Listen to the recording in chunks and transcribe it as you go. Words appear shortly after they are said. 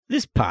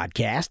This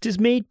podcast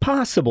is made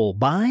possible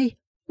by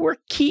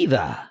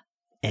Workiva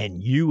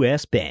and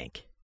U.S.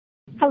 Bank.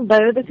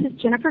 Hello, this is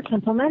Jennifer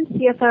Templeman,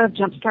 CFO of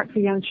Jumpstart for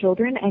Young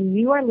Children, and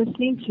you are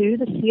listening to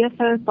the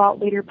CFO Thought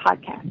Leader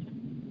Podcast.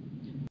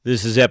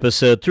 This is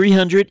episode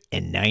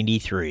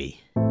 393.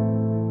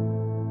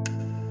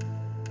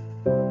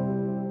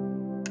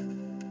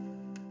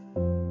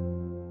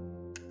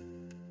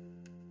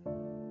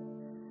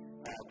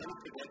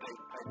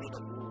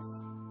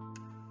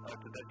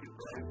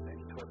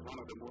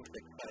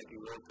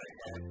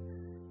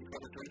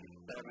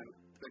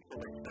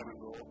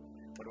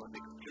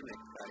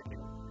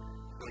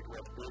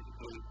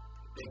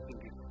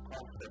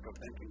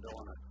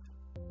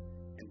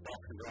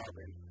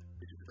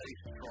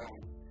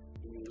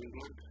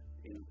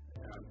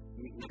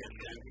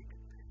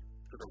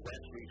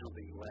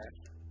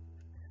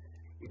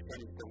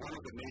 One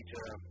of the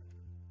major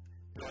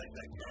joys I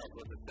had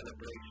was the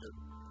celebration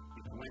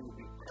is when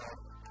we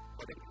crossed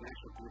for the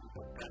international business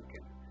of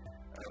banking,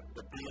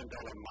 the $1 billion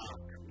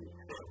mark in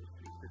sales,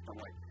 in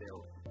system-wide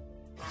sales.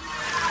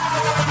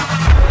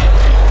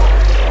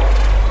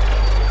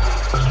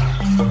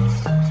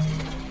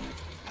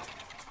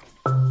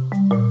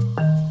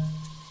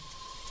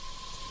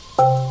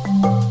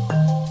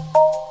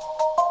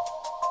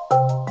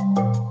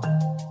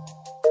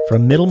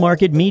 From Middle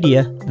Market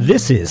Media,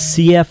 this is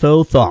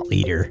CFO Thought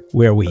Leader,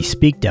 where we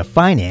speak to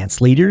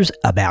finance leaders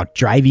about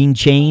driving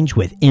change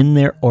within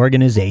their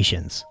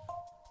organizations.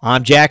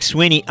 I'm Jack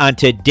Sweeney. On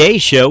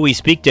today's show, we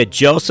speak to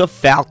Joseph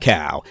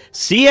Falcao,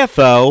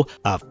 CFO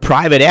of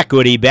private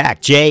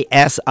equity-backed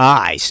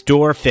JSI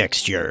Store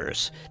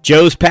Fixtures.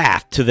 Joe's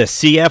path to the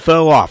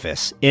CFO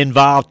office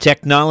involved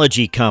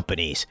technology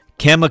companies,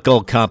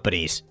 chemical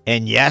companies,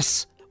 and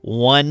yes,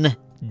 one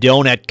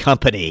donut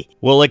company.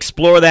 We'll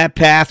explore that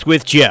path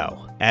with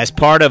Joe as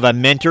part of a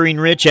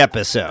mentoring-rich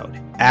episode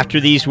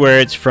after these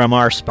words from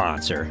our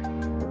sponsor.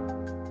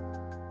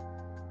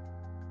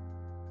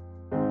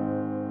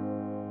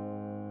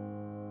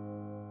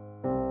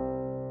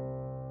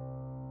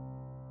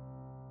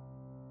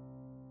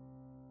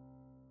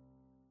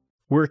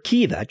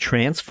 Workiva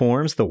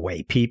transforms the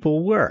way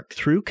people work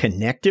through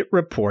connected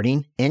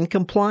reporting and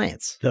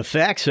compliance. The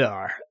facts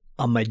are,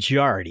 a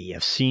majority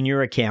of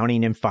senior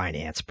accounting and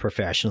finance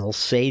professionals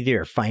say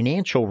their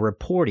financial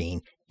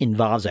reporting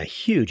involves a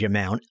huge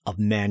amount of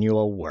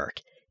manual work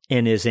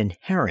and is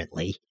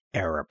inherently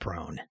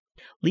error-prone,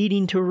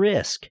 leading to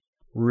risk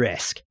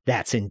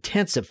that's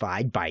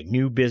intensified by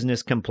new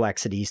business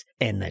complexities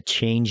and the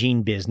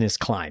changing business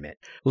climate.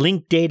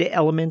 Link data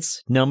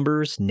elements,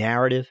 numbers,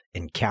 narrative,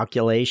 and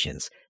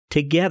calculations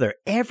together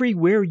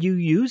everywhere you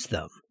use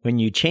them. When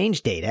you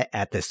change data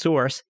at the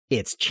source,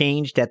 it's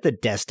changed at the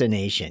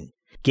destination.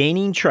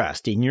 Gaining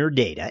trust in your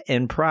data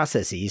and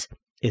processes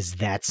is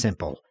that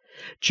simple.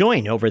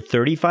 Join over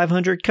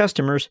 3,500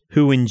 customers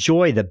who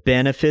enjoy the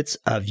benefits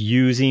of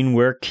using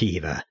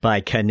Workiva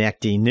by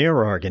connecting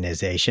their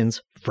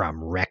organizations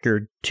from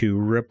record to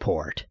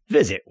report.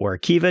 Visit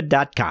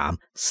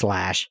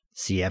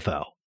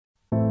workiva.com/CFO.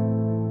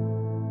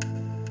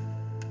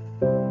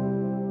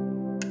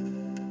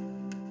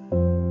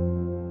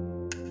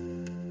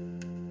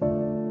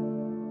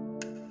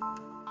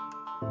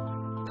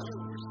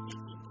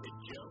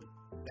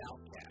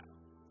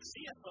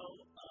 CFO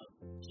of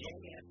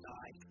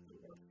JSI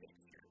Store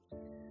Fixtures.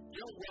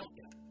 You're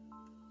welcome.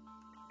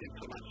 Thanks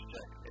so much,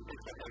 Jack, and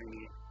thanks for having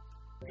me.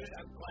 Good,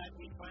 I'm glad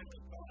we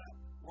finally caught up.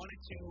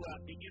 Wanted to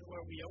begin where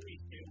we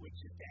always do, which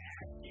is to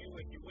ask you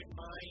if you wouldn't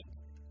mind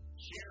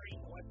sharing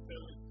what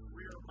those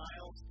career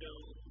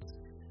milestones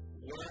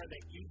were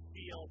that you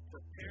feel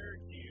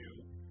prepared you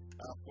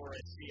for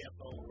a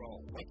CFO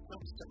role. What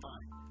comes to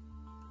mind?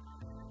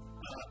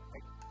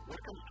 What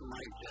comes to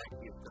mind, Jack,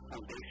 is the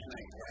foundation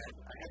I had.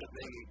 I had a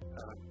very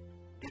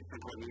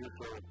different,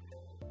 unusual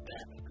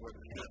path towards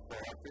the CFO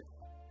office.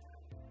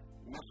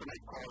 Most of my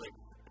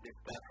colleagues, they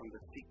start from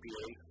the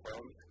CPA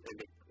firms, and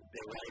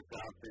they rise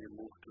up and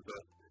move to the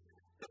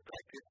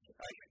practice.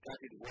 I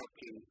started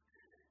working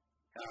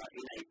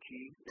in IT,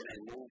 then I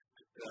moved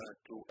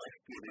to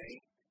FP&A,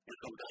 and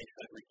from there I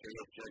started my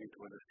career journey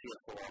towards the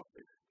CFO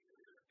office.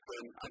 So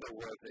in other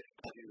words, I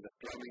started the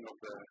plumbing of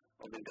the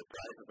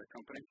enterprise of the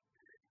company.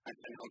 I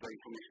sent all the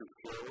information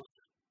flows,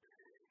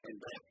 and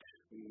that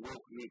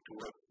moved me to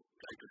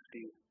try to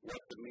see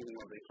what's the meaning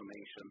of the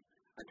information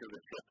until the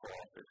CFO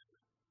office.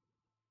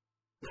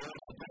 What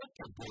I'd like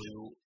to do,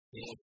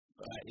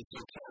 if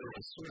you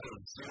can sort of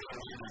zero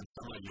in on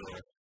some of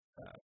your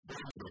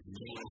formative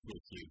years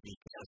with you,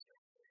 because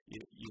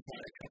you've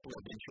had a couple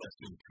of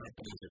interesting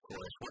companies, of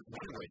course, one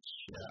of which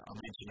I'll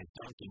mention is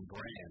Dunkin'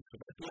 Brands.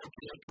 Would that be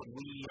okay? Can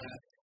we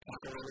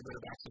talk a little bit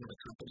about some of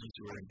the companies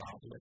you were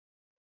involved with?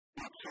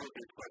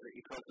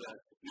 Absolutely,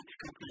 because each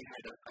company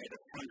had a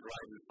fun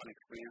ride and fun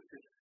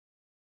experiences.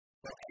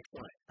 Well,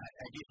 excellent.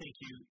 I do think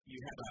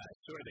you have a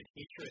sort of an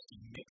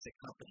interesting mix of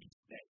companies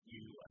that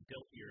you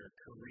built your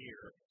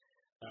career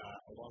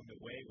along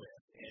the way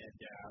with. And,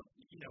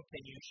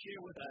 can you share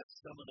with us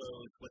some of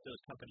those, what those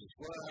companies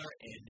were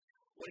and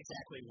What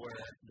exactly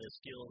were the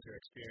skills or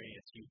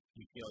experience you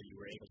feel you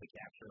were able to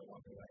capture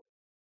along the way?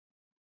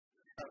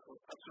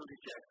 Absolutely,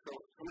 Jack. So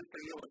my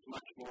career was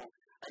much more,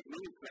 I had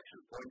many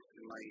inflection points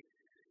in my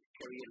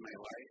career in my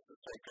life. So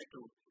I try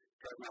to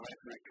drive my life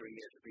and my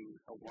career as being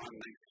a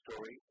one-night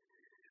story.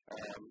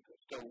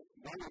 So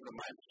one of the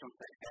milestones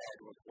I had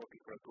was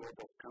working for a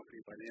global company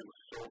by the name of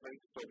Solvay.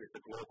 Solvay is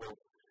a global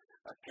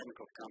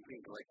chemical company,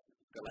 like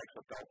the likes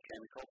of Dow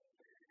Chemical.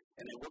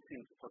 And I worked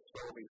for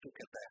Solvay in two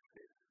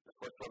capacities. The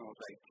first one was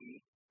IT,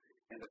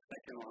 and the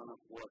second one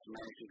was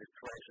managing the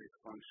treasury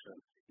function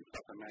in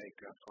South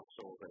America for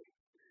Solvay.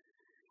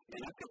 And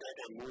after that,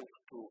 I moved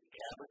to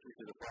Cabot, which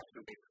is a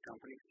Boston-based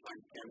company,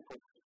 fine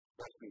chemicals,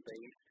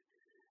 Boston-based.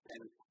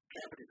 And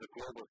Cabot is a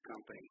global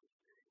company.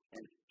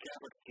 And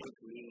Cabot gave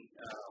me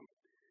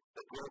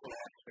the global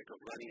aspect of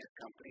running a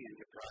company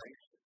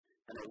enterprise.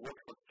 And I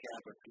worked for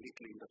Cabot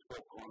literally in the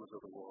four corners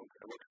of the world.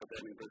 I worked for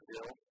them in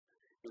Brazil,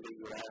 in the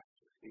U.S.,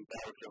 in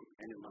Belgium,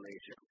 and in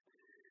Malaysia.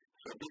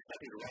 So this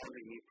started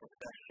rounding me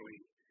professionally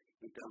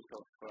in terms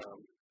of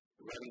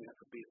running a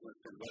business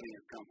and running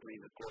a company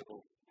in a global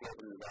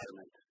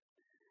environment.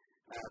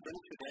 Then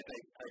after that,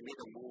 I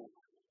made a move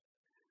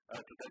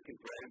to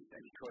Dunkin' Brands,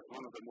 and it was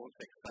one of the most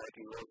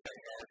exciting roles I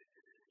had.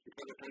 It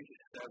was a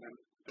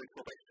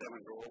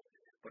 24/7 role,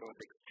 but it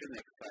was extremely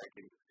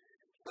exciting.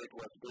 So it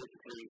was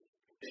basically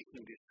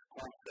taking this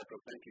concept of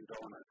Dunkin'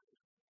 Donuts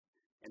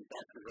and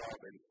Baskin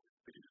Robbins,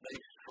 which is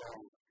very strong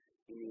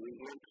in New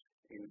England,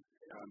 in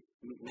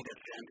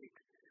Mid-Atlantic,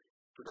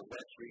 to the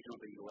west region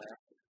of the U.S.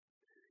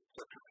 So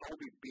to how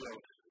we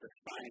build the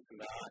science and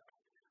the art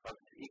of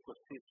the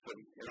ecosystem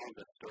around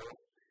the store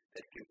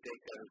that can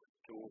take us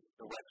to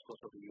the west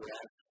coast of the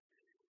U.S.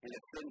 And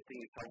the same thing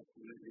is how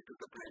we took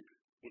the brand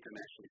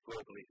internationally,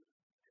 globally.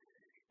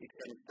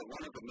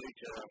 One of the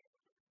major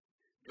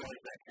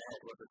joys I had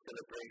was a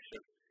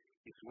celebration.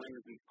 It's when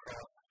we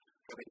crossed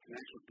for the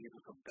international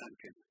business of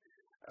Dunkin',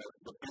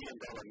 the $1 billion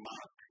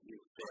mark in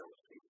sales,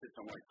 in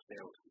system-wide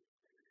sales.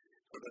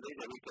 So the way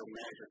the retail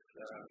measures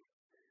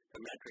the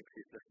metrics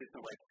is the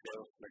system-wide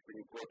sales, like when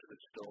you go to the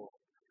store,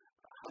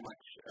 how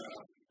much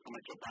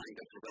you're buying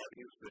as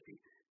revenues, so you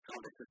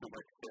count the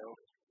system-wide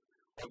sales,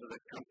 although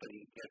the company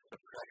gets a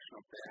fraction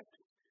of that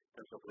in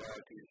terms of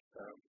royalties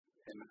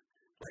and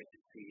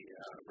licensee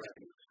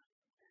revenues.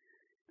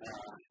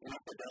 And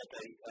after that,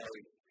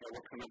 I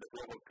worked for another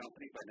global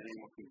company by the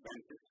name of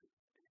Inventus.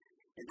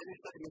 And then I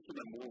started making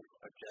a move,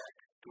 Jack,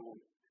 to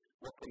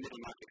work for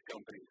middle market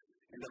companies.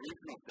 And the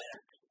reason of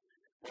that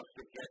was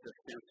to get a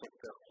sense of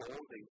the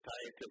whole, the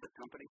entirety of the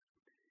company,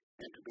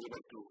 and to be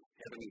able to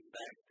have an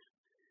impact,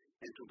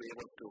 and to be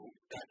able to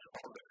touch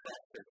all the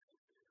facets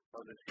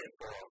of the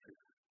CFO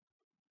office.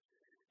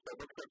 So I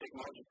worked for a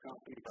technology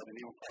company by the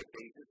name of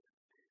iBasis,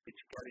 which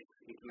carries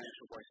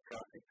international voice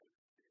traffic.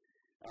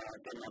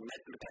 Then a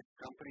medical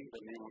company by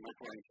the name of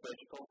Medical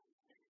Surgical,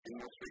 and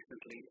most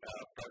recently a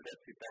private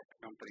equity-backed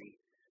company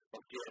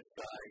of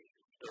JSI,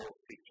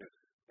 Fixtures,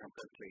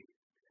 currently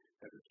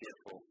as a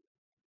CFO.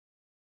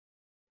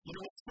 You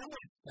know, it's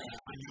somewhat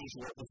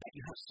unusual that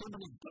you have so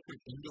many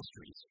different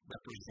industries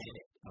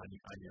represented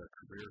on your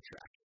career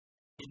track.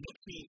 It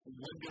makes me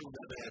wonder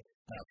whether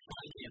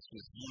finance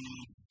was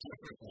viewed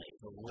differently,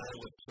 the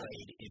role it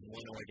played in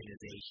one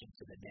organization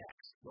to the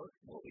next.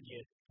 What would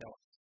you tell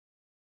us?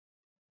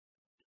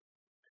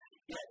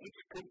 Yeah,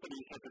 each company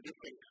has a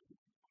different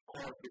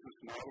core business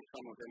model.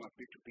 Some of them are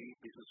B2B,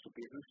 business to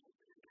business.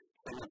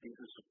 Some are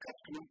business to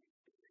customer.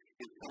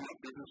 And some are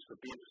business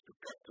to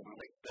customer,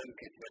 like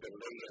Dunkin' had a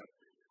layer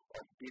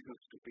of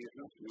business to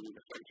business, meaning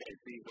the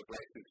franchisees or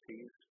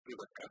licensees to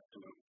the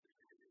customer.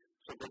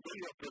 So the way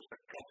you approach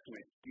the customer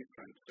is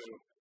different. So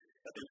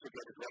at times you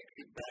get direct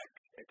feedback,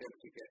 at times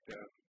you get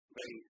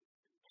very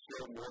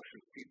slow motion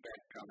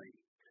feedback coming.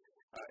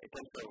 At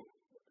times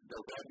the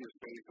revenue is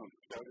based on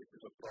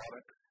services or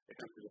products, at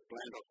times it's a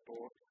blend of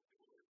both.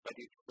 But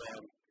it's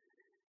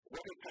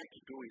what I try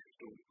to do is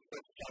to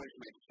first challenge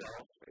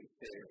myself and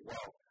say,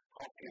 wow,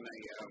 how can I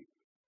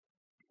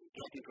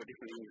get into a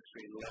different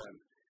industry and learn?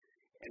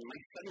 And my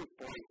starting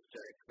point,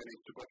 when I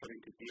took up an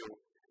interview,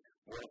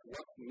 was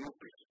what new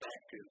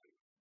perspective,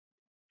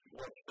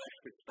 what fresh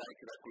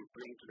perspective I could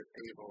bring to the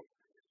table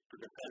to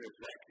the fellow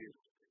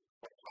executives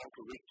of how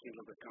to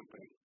rekindle the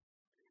company.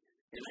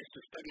 And I used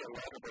to study a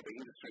lot about the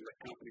industry and the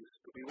companies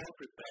to be well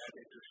prepared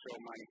and to show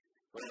my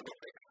level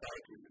of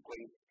excitement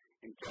going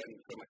and joining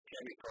from a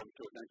chemical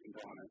to a Dunkin'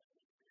 Donuts.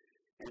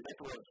 And that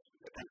was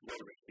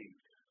well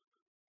received.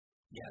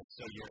 Yeah,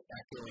 so you're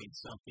echoing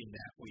something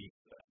that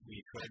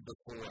we've heard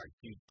before.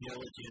 Due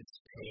diligence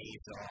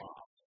pays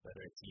off,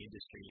 whether it's the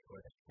industry or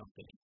the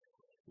company.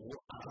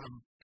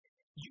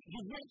 You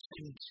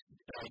mentioned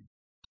Dunkin'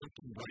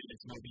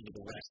 Donuts moving to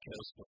the West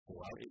Coast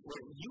before.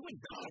 Were you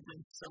involved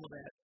in some of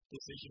that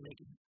decision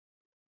making?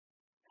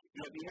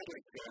 Yeah, we had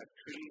like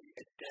 3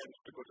 attempts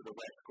to go to the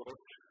West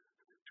Coast,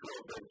 2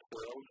 of them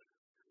failed.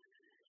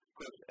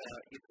 Because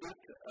it's not,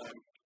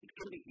 it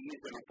can be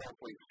easy on a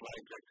PowerPoint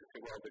slide like to say,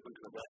 well, we're going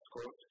to the West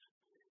Coast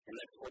and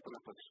let's open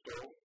up a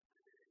store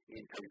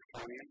in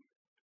California.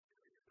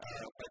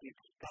 but it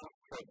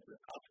starts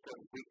after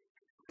week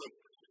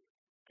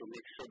 6 to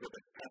make sure that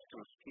the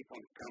customers keep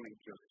on coming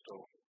to your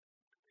store.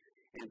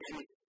 And then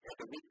at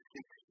the week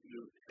 6,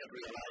 you are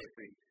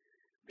realizing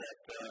that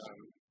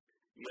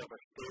you have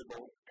a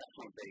stable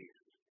customer base.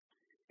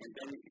 And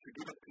then if you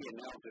do the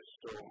P&L of the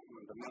store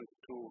on the month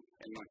 2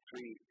 and month 3,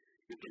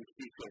 you can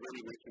see if you're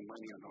really making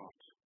money or not.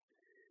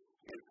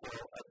 And for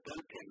a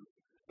Dunkin'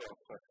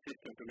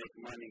 system to make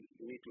money,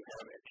 you need to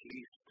have at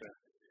least 6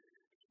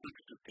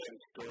 to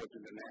 10 stores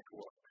in the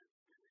network.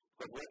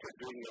 But what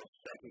you're doing, you're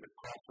setting the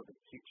cost of the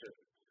teacher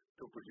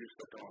to produce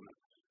the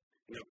donuts.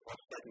 And you're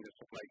offsetting the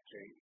supply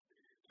chain.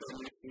 So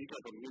you need to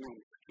have a minimum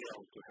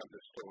scale to have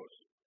the stores.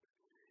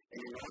 And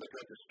in order to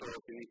have the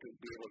stores, you need to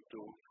be able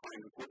to find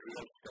good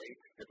real estate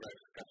that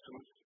drives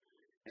customers,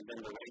 and then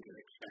the rental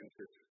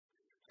expenses.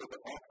 So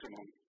the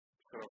optimum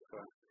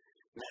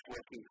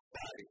networking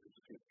size is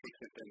between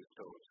 6 and 10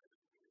 stores.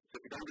 So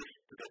if you don't reach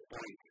to that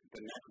point,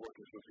 the network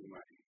is losing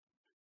money.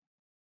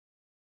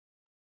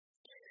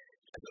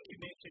 I think you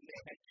mentioned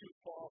they had 2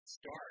 false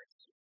starts.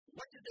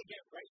 What did they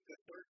get right the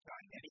third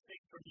time?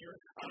 Anything from your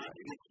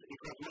it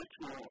was much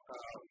more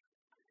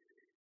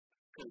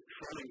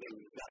controlling the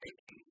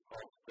anxiety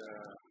of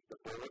the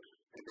board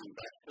and the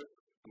investors,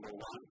 number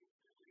one.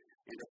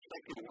 And the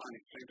second one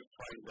is trying to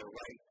find the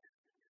right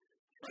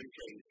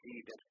franchisee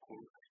that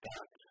could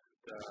start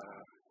the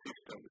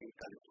system in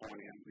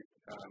California with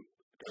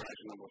the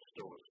large number of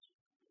stores.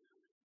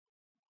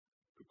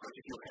 Because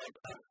if you have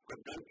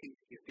Dunkin'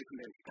 is different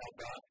than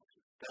Starbucks,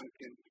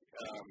 Dunkin'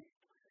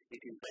 it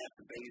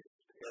invests based,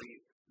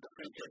 the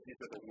franchisees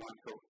are the ones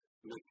who are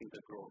making the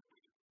growth,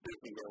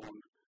 building their own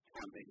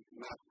funding,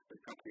 not the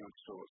company-owned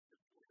stores.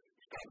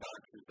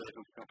 Starbucks is based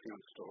on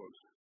company-owned stores.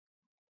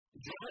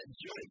 Can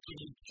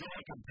you draw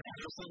a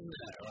comparison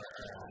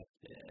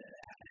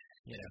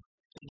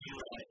can you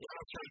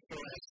illustrate for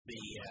us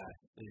the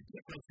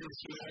differences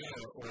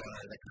here or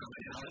the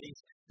commonalities?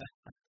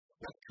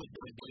 What could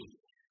they be?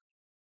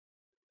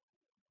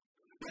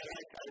 Well,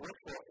 I work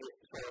for it.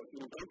 So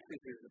in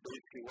Dunkin' is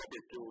basically what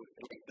they do.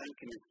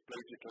 Dunkin' is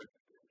basically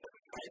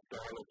 $5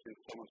 in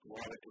someone's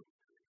wallet.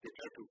 They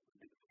try to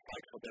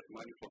fight for that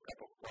money for a cup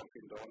of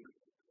coffee and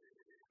donuts.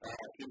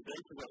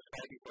 Inventors are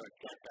fighting for a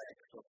capex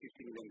of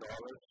 $50 million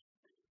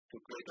to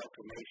create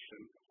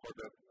automation for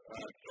the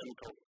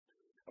chemical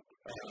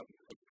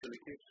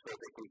facilities so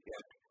they could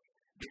get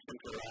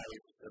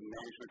decentralized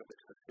management of the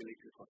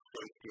facilities for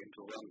safety and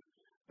to run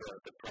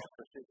the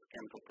processes,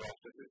 chemical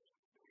processes.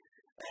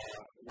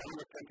 One of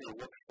the companies I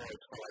work for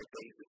is called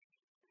iBasis,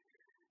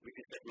 which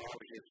is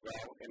technology as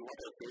well. And what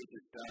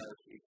iBasis does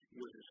is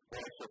uses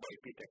voice over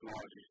IP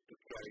technologies to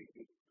carry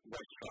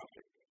voice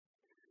traffic.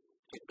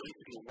 So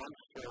basically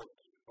 1/4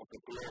 of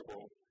the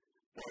global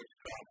voice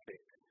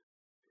traffic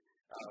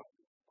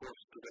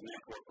goes to the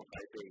network of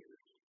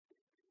iBasis.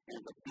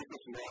 And the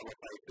business model of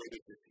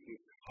iBasis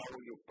is how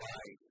you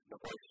buy the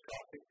voice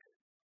traffic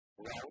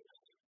routes,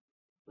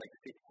 like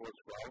zip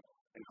codes routes,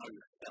 and how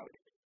you sell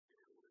it.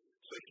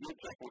 So if you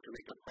just want to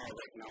make a call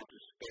right now to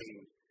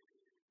Spain,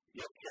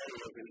 your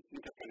carrier will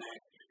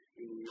interconnect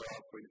in New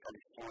York or in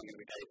California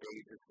with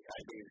iBasis.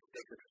 iBasis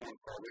takes a phone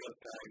call real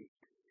time,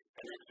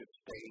 connects with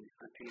Spain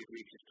until it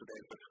reaches to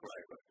their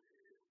subscriber.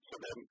 So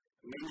there are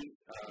many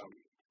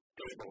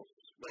tables,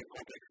 very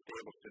complex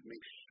tables that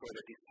make sure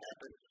that this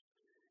happens.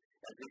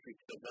 As if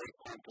it's a very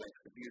complex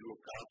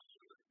VLOOKUPs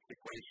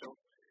sequential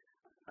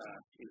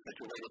in such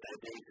a way that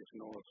iBasis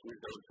knows who is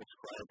the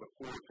subscriber,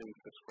 who is the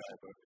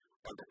subscriber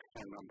on that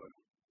phone number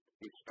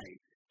in Spain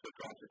to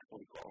process the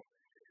phone call.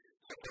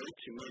 So for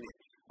each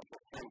minute of a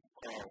phone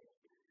call,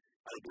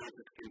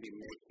 iBasis can be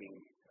making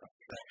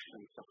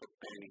fractions of a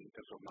penny in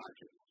terms of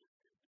margin.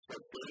 So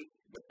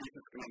the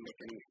business cannot make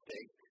any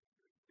mistake,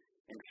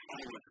 and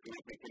finance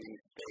cannot make any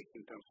mistake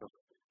in terms of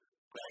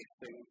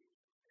pricing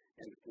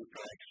and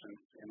interactions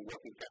and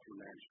working capital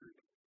management.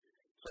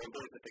 So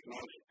although it's a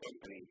technology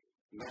company,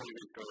 no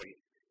inventory,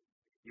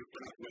 you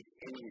cannot make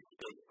any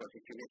mistake, because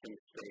if you make a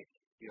mistake,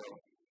 you're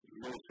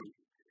losing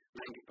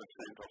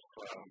 90%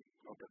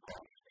 of the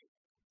cost.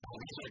 Well,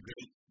 these are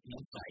great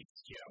insights,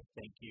 Joe.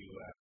 Thank you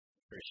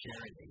for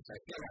sharing these. I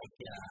feel like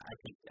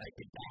I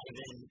could dive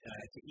in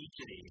to each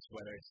of these,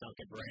 whether it's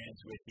Dunkin'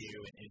 Brands with you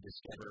and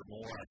discover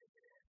more.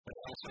 But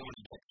also want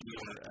to get to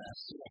your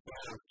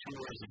CFO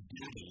tours of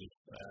duty,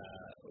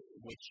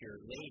 which your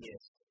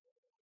latest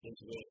is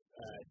with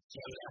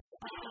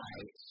JSI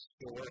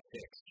store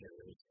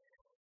fixtures.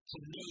 To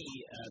me,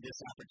 this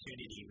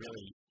opportunity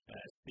really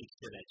speaks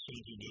to that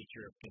changing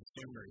nature of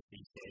consumers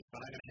these days.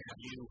 But I'm going to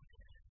have you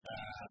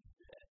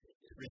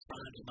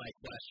respond to my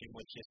question,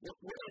 which is,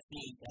 what is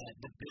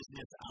the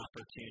business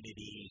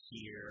opportunity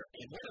here,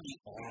 and what are the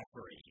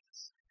offerings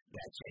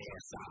that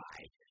JSI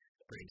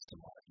brings to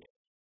market?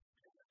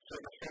 So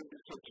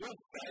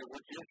JSI,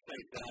 what JSI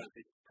does,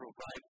 it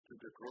provides to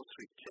the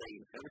grocery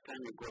chains. Every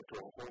time you go to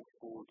a Whole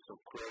Foods or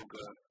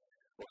Kroger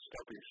or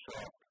Stop and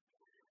Shop,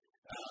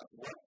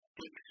 what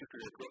takes you to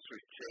the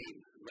grocery chain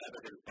rather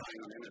than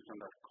buying on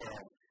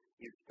Amazon.com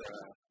is the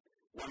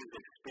One is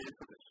the experience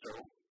of the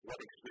store, what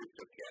experience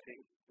you're getting.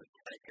 The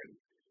second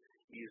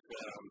is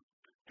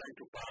trying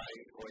to buy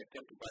or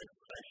attempt to buy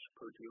fresh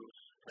produce,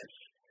 fresh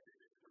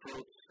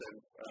fruits, and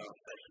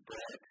fresh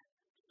bread.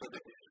 So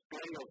the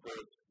display of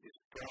these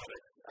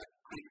products are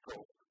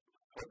critical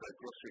for the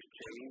grocery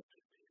chains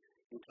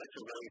in such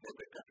a way that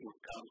the customer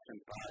comes and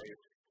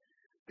buys.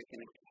 They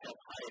can have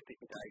higher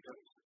ticket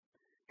items,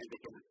 and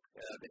they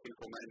can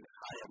command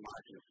higher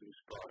margins to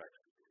these products.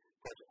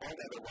 Because all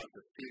the other ones,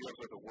 the cereals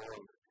of the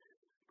world,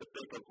 the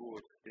paper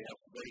goods, they have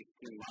very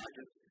thin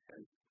margins,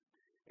 and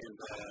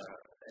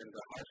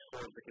the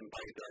households, they can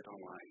buy that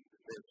online.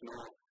 There's no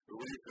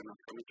reason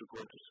for me to go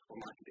to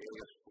supermarket A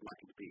or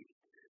supermarket B.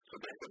 So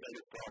that's the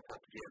value prop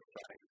of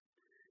JSI.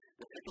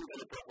 The second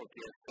value prop of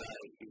JSI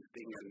is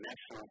being a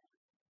national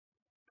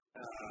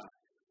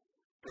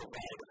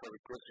provider for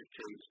the grocery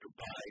chains to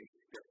buy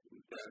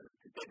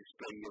the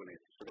display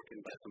units. So they can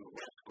buy from the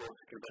West Coast,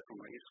 they can buy from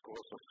the East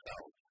Coast or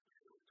South.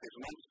 So it's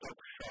one-stop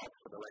shop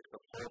for the likes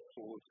of Whole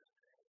Foods,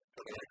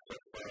 for the likes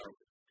of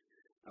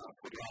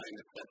Food Line,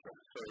 etc.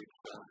 So it's,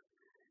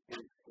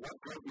 and what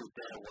drove me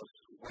there was,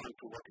 one,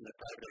 to work in the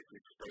private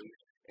equity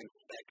space, and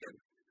second,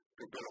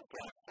 to build a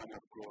platform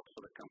of growth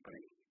for the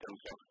company in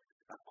terms of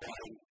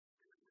acquiring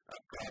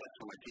products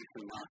from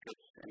adjacent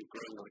markets and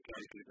growing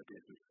organically the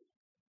business.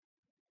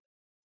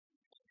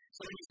 So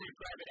when you say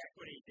private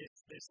equity,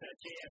 this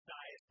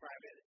JSI is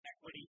private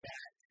equity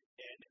backed,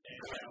 and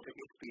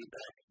it's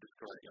feedback, that's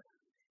correct.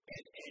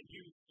 And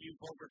you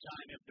over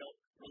time have built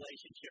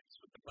relationships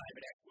with the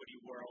private equity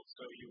world,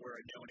 so you were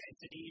a known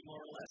entity,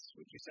 more or less,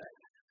 would you say?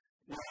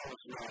 No, I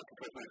was not,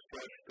 because my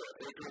first,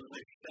 it was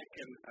my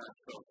second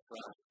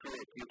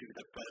career into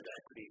the private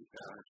equity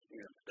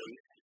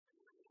space.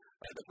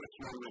 The first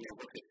one, when I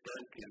worked at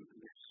Dunkin',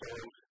 we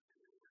sold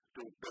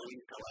to Bain,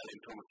 Kalai,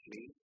 and Thomas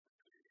Lee.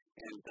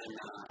 And then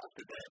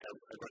after that,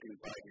 I got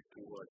invited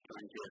to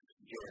join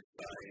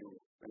JSI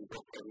and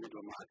work for a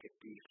middle market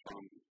piece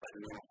by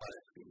the name of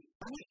RSP.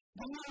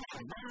 When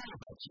you learn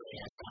about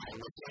JSI,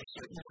 was there a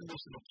certain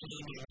information that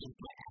came in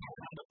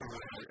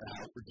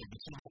or did the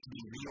team have to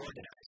be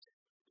reorganized?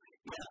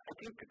 Yeah, I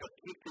think the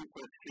key thing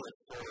was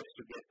CFO is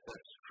to get a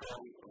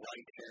strong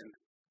right-hand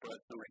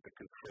person like the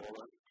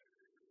controller.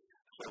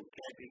 So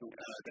getting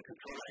the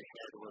controller I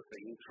had was the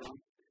interim.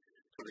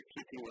 So the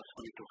key thing was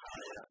for me to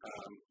hire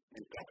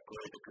and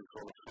upgrade the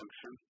controller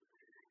function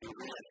and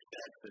really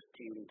assess the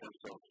team in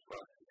terms of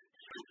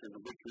strengths and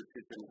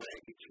weaknesses and where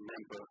each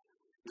member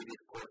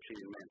needed coaching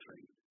and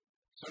mentoring.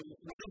 So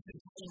what is the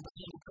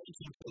team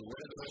coaching for? What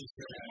are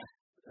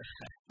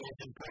those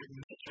important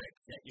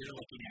metrics that you're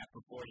looking at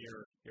before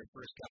your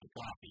first cup of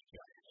coffee?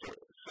 So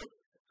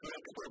a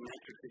couple of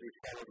metrics that we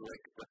followed,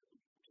 like the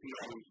key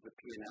elements of the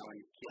P&L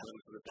and key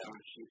elements of the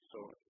balance sheet. So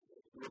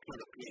looking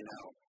at the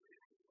P&L,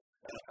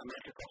 a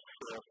metric of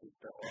sales is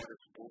the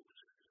orders booked.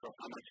 So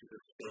how much is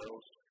the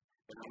sales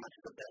and how much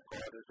is the back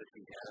orders that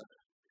we have.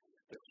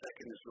 The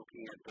second is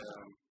looking at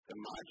the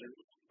margin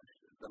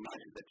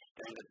that's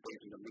standard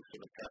based on the mix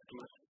of the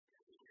customers.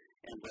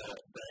 And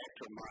the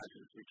actual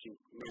margins, which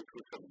may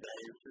include some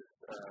variances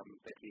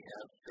that we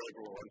have,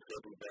 favorable or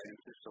unfavorable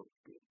variances, so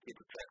keep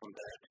a track on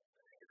that.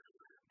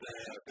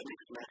 The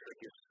next metric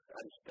is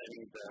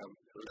understanding the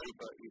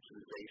labor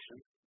utilization.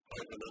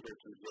 Or the labor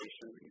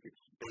utilization, if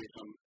it's based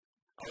on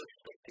our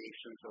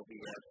expectations or we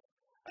have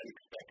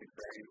unexpected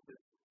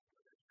variances.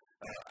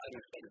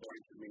 Unexpected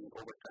variances meaning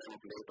overtime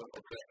of labor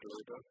or direct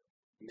labor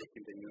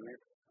making the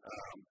unit.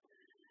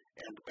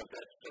 And because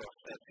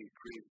that's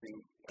increasing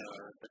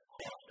the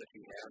cost that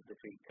we have, that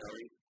we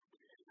carry.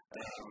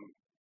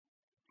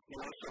 And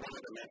also one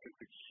of the metrics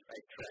which I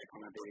track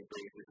on a daily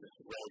basis is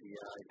where we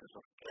are in terms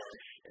of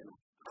cash and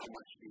how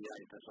much we are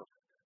in terms of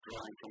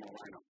drawing from a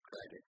line of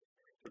credit.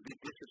 So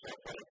this is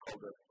what I call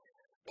the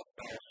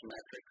pulse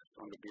metrics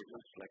on the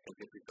business, like I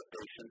did with the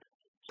patient.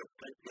 So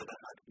try to get a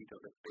heartbeat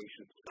of the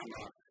patient. Some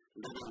are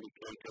leading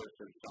indicators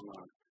and some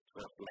are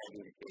sort of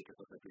lagging indicators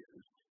of the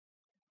business.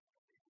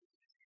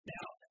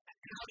 Now,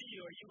 are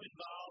you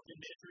involved in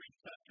measuring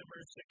customer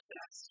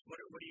success? What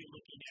are you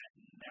looking at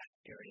in that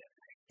area?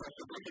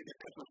 So basically the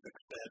customer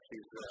success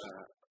is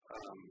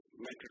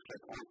metrics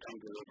like on-time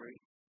delivery.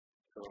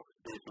 So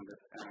based on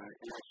this,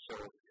 and also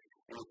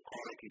any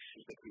quality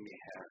issues that we may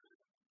have.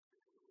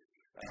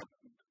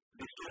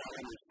 These two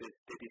elements,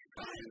 they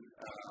define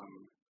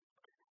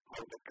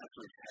how the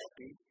customer is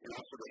happy, and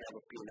also they have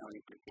a P&L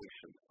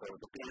implication. So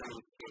the P&L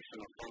implication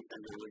of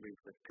on-time delivery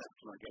is the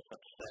customer gets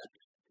upset,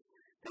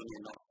 then you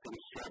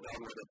slow down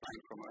where they're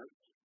buying from us,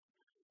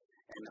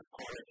 and the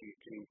quality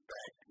can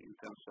impact in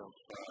terms of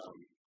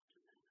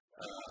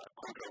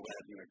contra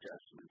revenue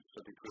adjustments, so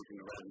decreasing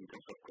the revenue in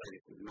terms of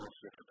credit is no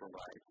safe to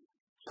provide.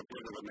 So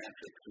those are the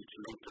metrics which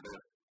link to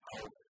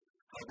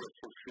how they're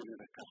fulfilling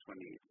the customer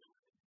needs.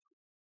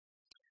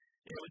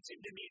 It would seem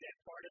to me that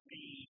part of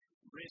the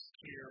risk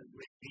here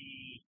would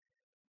be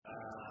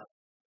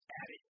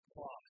added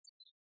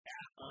costs,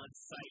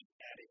 on-site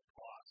added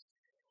costs.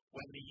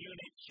 When the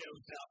unit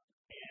shows up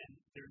and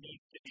there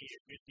needs to be a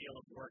good deal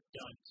of work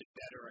done to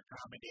better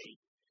accommodate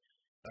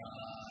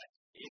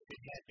if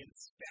it had been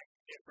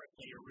spec'd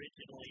differently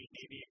originally,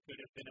 maybe it could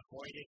have been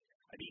avoided?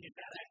 I mean, is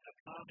that a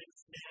common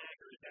snag,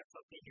 or is that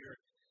something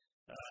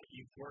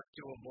you've worked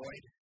to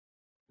avoid?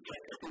 Yeah,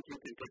 I think you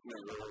can take my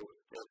role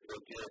for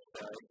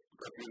JSI,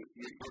 but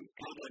you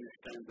can't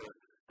understand the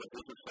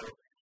business of.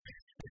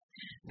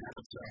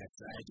 I'm sorry,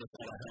 I just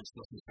thought I had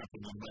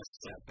something you must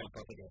bump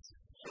up against.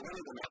 So one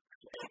of the next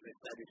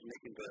that is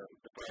making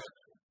the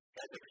product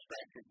as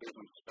expected based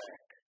on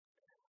spec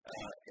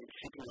and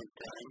shipping on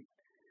time.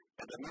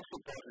 But the most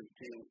important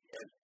thing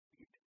is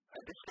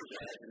this was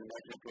in a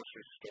major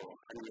grocery store.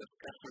 I mean, the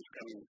customers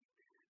coming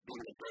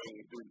during the day,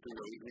 during the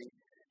evening.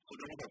 So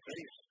they have a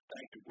very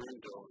tight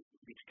window,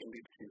 which can be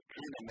between 3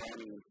 in the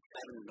morning and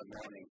 7 in the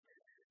morning,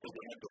 so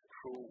they have the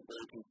crew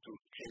waiting to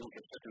change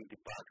a certain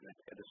department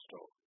at the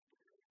store.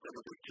 So if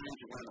they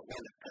change when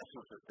the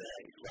customers are there,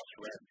 it lost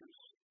revenues,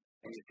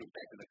 and you get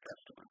back to the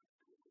customer.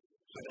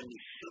 So when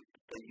you ship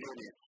the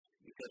unit,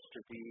 it has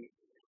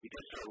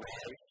to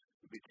arrive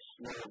with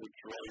snow, with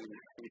rain,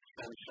 with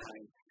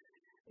sunshine.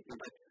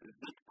 But the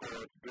zip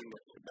code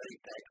brings a very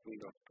tight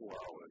window of 2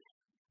 hours.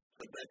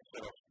 So that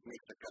sort of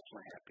makes the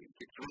customer happy. If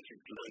it's reaching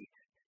late,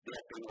 they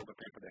have to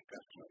overpay for their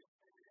customers.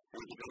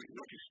 And if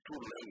it's too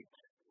late,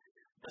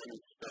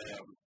 then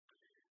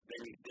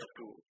they have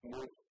to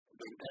move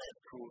the entire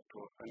crew to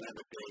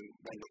another day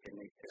when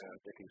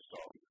they can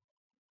solve.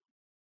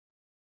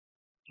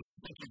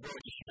 Thank you very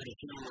much for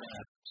the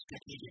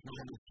strategic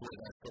moments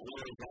with us. But we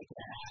always like to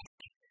ask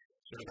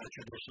sort of a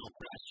traditional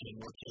question,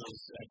 which is,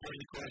 during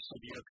the course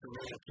of your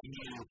career, can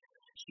you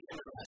share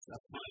with us a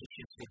point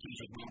in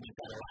strategic moment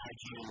that allowed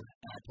you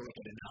to look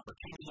at an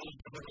opportunity,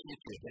 or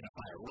to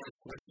identify a work,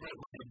 what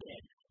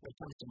did, what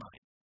comes to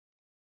mind?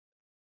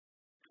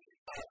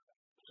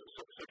 So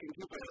I can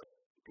give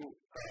two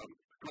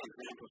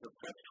examples. The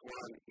first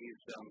one is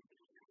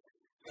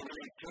when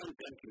I joined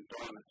Dunkin'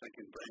 Donuts,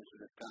 Dunkin' Branch at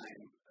the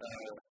time,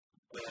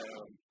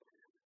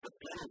 the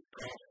planning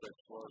process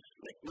was,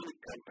 like many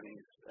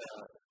companies,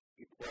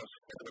 it was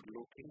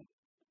forward-looking,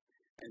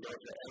 and there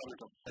was an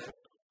element of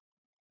hope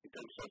in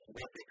terms of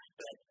what they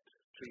expect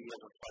 3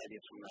 years or 5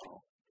 years from now.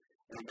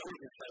 And one of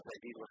the things I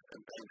did was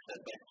compare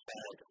side by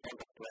side all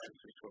the plans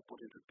which were put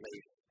into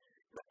place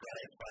in the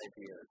prior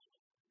 5 years.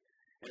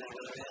 And I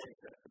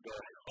realized the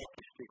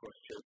hockey stick was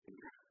shaking.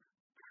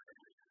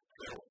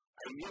 So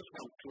I used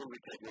one tool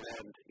which I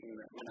learned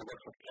when I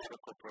worked for Clever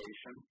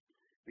Corporation,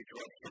 which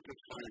was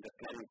simplifying the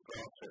planning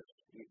process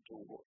to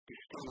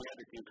distill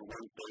everything to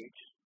one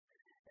page,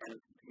 and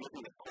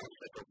using the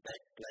concept of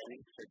back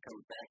planning, so you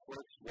come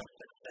backwards, what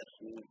success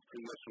means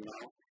 3 years from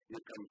now, you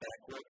come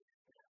backwards,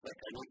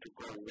 like I need to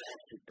go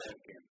west to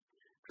Dunkin'.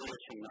 3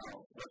 years from now,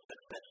 what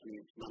success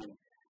means, meaning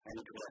I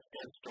need to have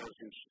 10 stores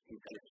in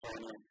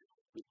California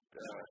with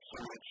so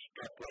much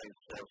top-line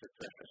sales,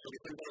 etc. So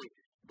you can very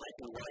black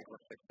and white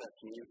what success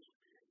means.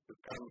 You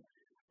come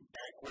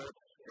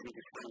backwards and you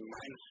define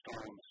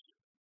milestones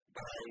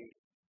by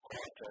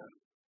quarter,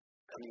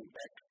 coming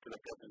back to the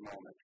present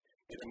moment.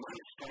 And the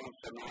milestones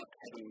are not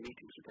having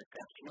meetings with the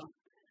customer,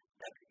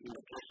 but in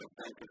the case of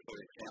Dunkin', for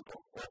example,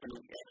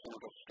 opening X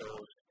number of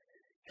stores,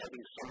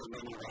 having so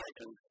many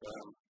items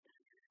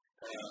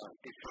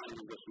defined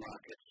in those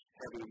markets,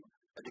 having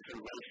a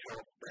different ratio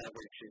of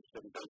beverages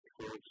and baked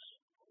goods.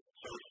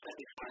 So we start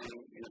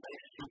defining in a very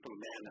simple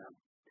manner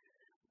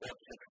what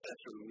success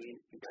will mean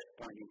at that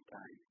point in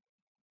time.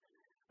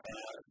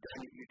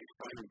 Then you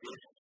define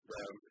this,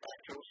 the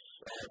actuals,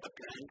 the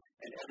plan,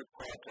 and every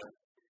quarter,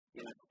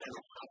 in a span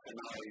of half an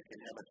hour, you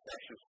can have a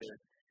session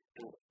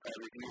to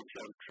review if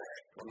you're on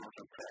track or not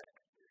on track.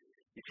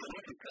 If you're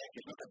not on track,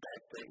 it's not a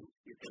bad thing.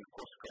 You can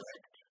course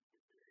correct.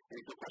 And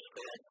if you course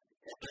correct,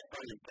 at that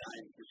point in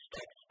time, you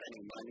start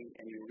spending money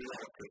and you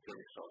reallocate your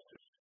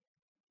resources.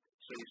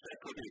 So you start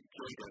putting a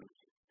cadence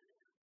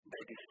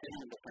by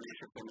distilling the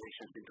financial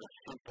information into a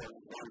simple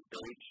one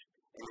page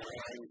and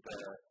allowing the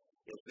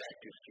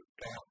executives to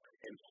talk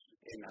and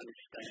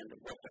understand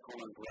what's the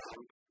common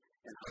ground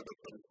and how they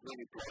can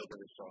really deploy the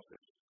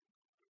resources.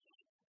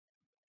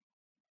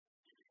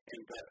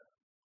 And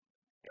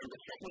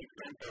the second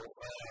example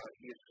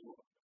is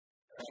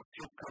a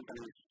few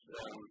companies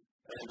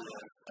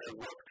earlier I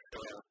worked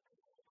for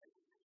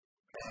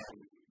a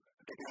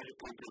technology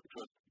company which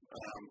was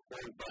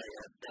owned by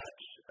a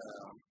Dutch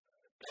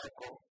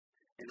telco,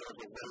 and there was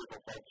a wave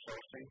of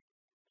outsourcing.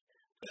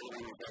 So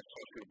everyone was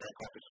outsourcing back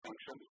office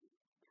functions.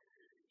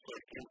 So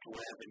it came to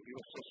where we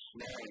were so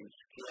small in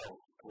scale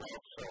to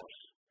outsource,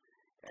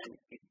 and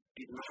it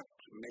did not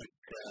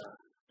make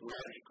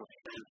logical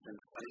sense and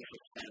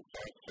financial sense to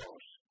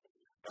outsource.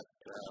 But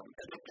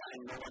at the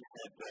time, no one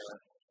had the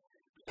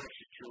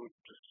fortitude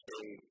to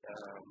say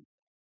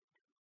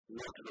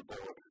no to the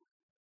board.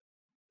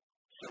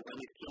 So when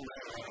it came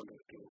around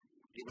to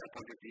give my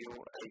point of view,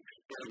 I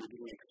explained,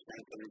 didn't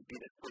explain, and I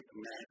did a quick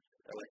math,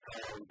 like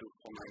how I would do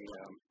for my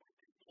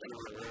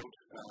 7-year-old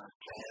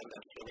child.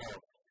 I said,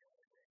 well,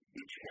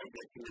 each head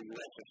that's in the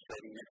U.S. is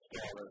saving X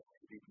dollars.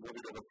 We move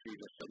it over to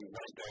the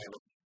 $71,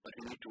 but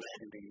we need to add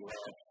in the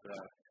U.S.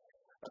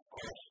 a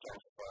cost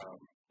of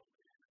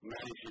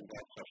managing the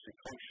outsourcing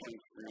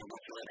functions,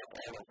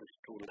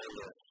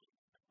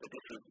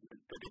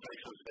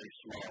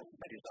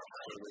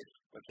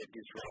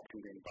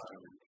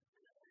 environment.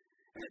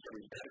 And as a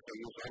result, we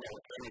use all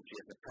our energy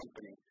as a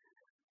company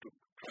to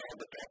drive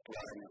the top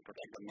line and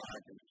protect the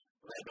margins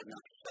rather than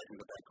exercising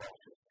the back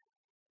office.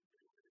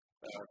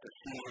 The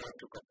CEO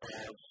took a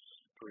pause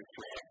to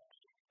reflect,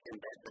 came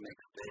back the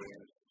next day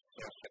and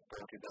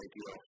supported the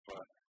idea of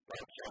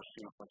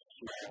outsourcing of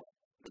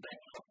the back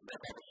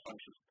office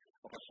functions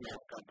of a small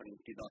company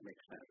did not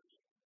make sense.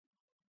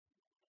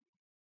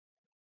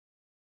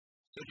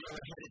 So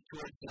we're headed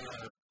towards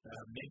our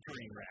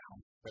mentoring round,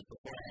 but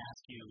before I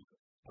ask you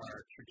our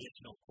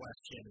traditional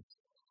questions,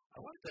 I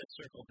wanted to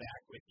circle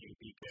back with you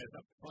because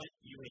up front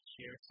you had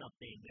shared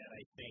something that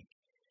I think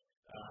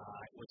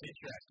was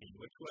interesting,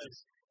 which was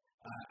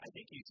I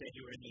think you said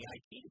you were in the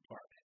IT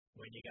department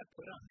when you got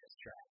put on this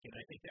track, and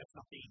I think that's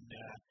something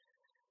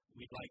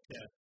we'd like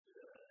to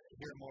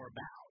hear more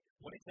about.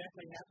 What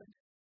exactly happened?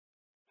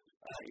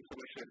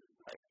 Information.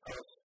 I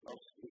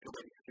was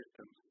integrating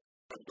systems,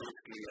 but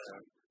basically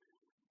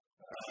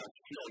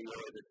CIO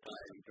at the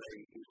time,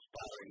 very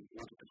inspiring,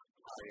 wanted to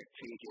hire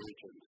change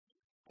agents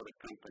for the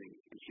company,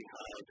 and she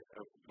hired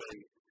a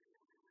very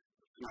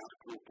smart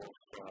group of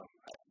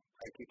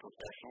IT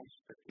professionals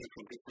that came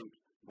from different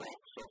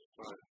walks of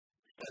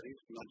studies,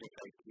 not just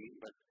IT,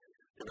 but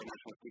they were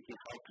much more thinking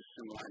how to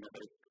streamline a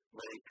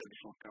very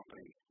traditional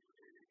company.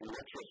 And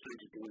what she was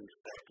trying to do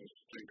instead was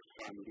trying to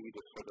find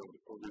leaders for the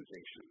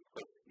organization.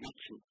 But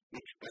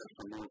each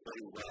person knew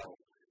very well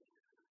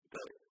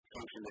the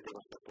function that they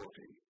were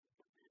supporting.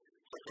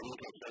 So for me,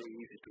 it was very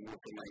easy to move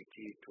from IT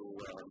to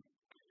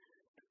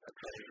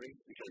treasury,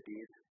 which I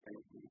did, and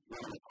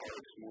one of my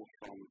colleagues moved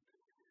from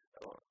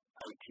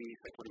IT,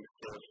 supporting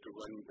sales, to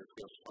running the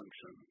sales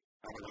function.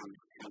 I went on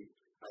from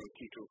IT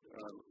to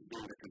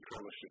doing the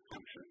controllership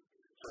function.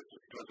 So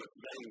it was a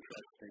very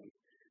interesting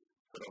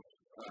sort of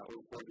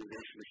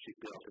organization that she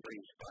built, very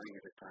inspiring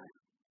at the time.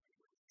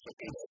 So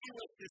you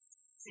were the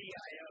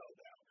CIO,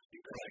 though. You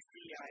were the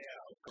CIO.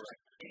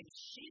 Correct. And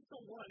she's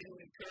the one who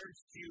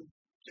encouraged you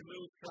to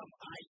move from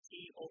IT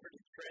over to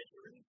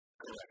treasury?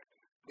 Correct.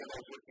 When I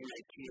was working in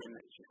IT, and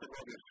she said,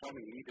 well, there's so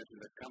many leaders in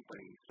the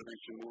company, so then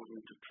she moved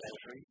into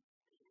treasury.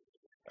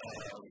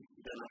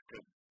 Then after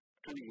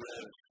 2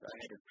 years, I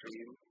had a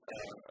dream,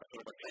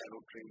 sort of a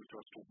childhood dream, which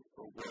was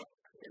to work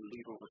and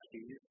live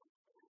overseas.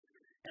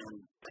 And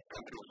the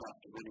company was not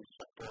really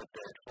support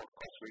that for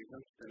cost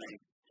reasons. And I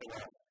said,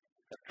 well,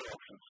 that's the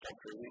option, stop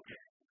dreaming.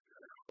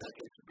 But I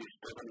guess be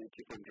stubborn and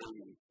keep on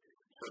dreaming.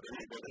 So then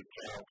I got a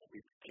job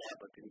with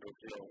Cabot in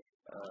Brazil,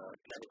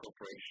 Cabot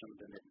Corporation,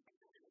 and it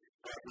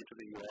brought me to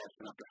the U.S.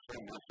 And after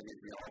 4 months, they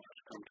made me an offer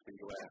to come to the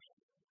U.S.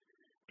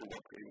 to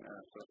work in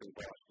sort of in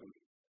Boston.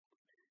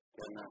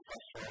 Then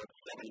fast forward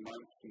 7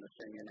 months in the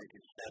same year,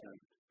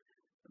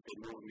 1997, they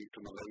moved me to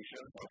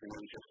Malaysia. I was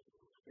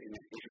in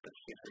Asia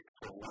Pacific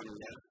for 1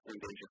 year in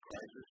the Asia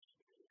crisis.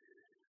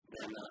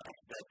 Then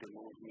after that, they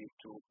moved me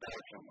to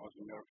Belgium. I was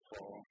in Europe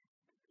for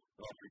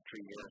roughly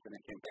 3 years, and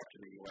I came back to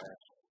the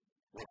U.S.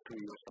 Worked 2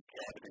 years for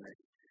Cabot, and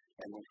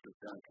I moved to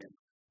Duncan.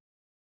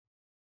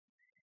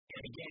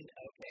 And again,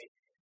 okay,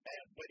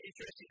 but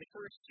interesting, the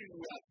first 2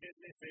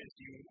 businesses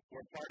you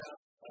were part of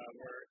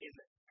were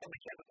from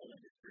the chemical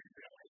industry,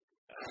 really.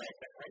 Is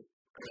that right?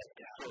 Correct.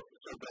 Yeah.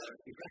 So the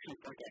inflection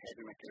point I had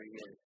in my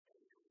career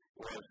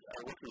was I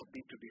worked with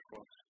B2B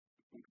for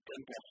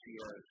 10 plus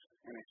years,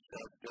 and I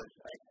felt that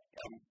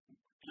I'm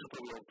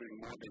capable of doing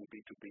more than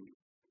B2B.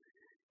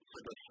 So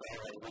that's why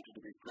I wanted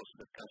to be close to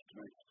the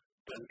customers.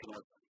 Duncan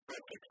was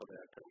perfect for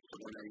that. So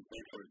when I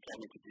went for a job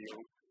interview,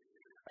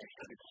 I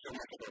studied so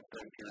much about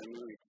Duncan. I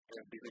knew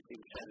their business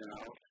inside and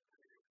out,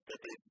 that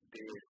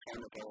they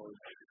found that I was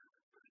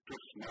too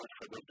smart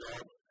for the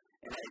job,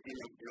 and I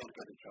didn't get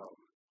the job.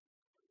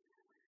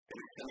 And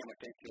I sent them a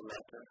thank you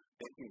letter,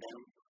 thanking them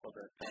for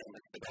the time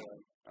that they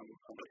said,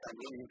 I'm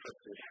really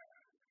interested.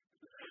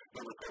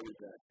 Don't call me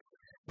that.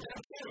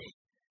 Okay.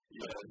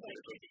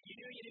 You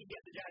knew you didn't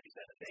get the job. You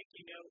sent a thank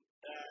you note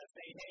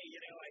saying, hey,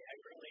 I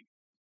really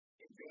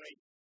enjoyed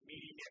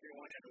meeting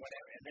everyone and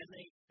whatever. And then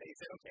they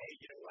said, okay,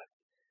 you know what?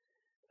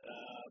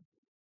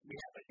 We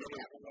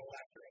have a role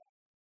after it.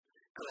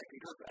 Correct,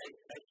 because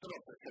I sort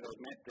of said I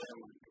met them,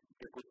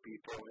 they're good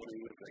people, and I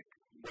knew like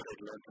what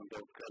I'd learned from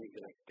those colleagues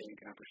that I think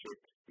and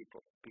appreciate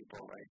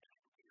people, right?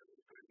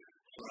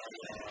 So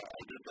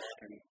I did that,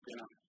 and then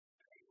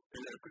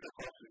I put a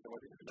call to them.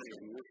 It's very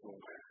unusual.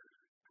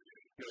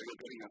 You're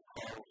getting a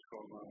call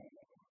from,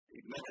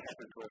 it never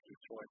happened to us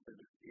before. I said,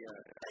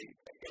 I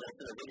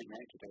really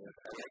like it.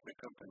 I like the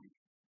company.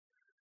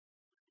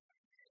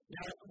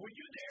 Now, were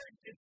you there?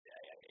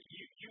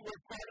 You were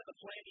part of the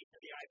planning for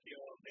the IPO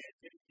of that.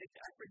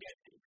 I forget,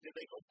 did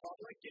they go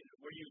public, and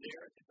were you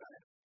there at the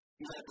time?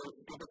 Yeah,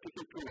 they were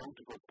taking too long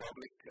to go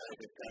public at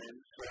the time,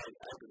 so I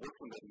had to work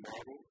on that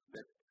model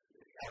that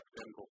helped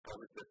them go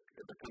public,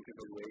 the company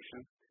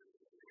valuation.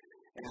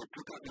 And in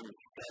 2007,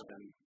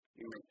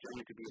 in my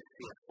journey to be a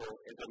CFO,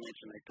 as I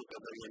mentioned, I took a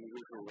very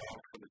unusual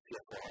route for the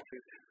CFO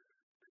office.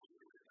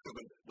 So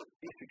the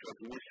piece which was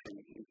missing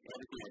in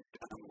everything I'd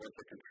done was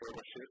the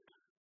controllership.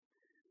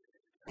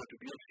 So to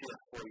be a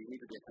CFO, you need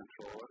to be a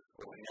controller,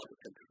 or you have to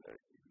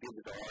deal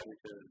with the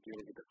auditors,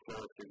 deal with the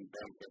clerks and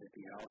bank,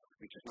 everything else,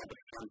 which is not the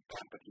fun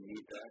part, but you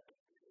need that.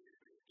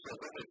 So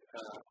that is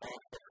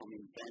also from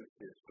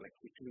intensive, like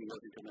 15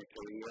 years into my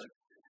career,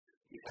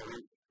 if I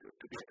went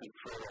to be a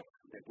controller of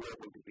the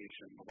global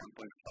division of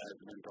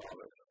 $1.5 million.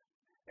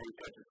 And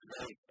because it's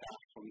very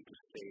tough for me to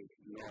say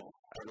no.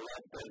 I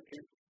love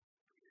banking,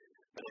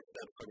 but I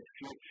said for the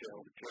future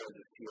of George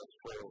as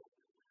CFO,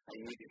 I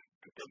needed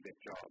to take the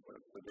job.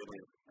 So then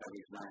I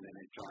resigned and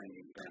I joined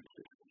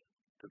Intensive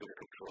to be a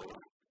controller.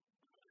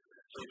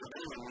 So it's a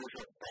very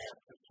unusual path.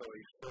 So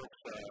if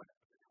folks are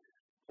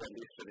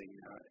listening,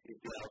 if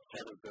they're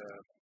outside of the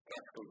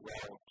practical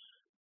route,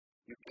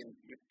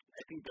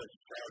 I think there's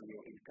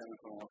value in terms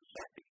of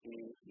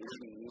practicing,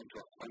 learning into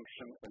a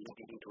function or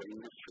looking into an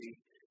industry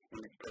and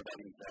it's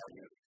providing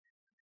value.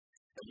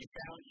 But you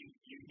found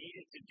you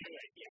needed to do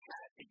it. You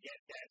had to get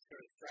that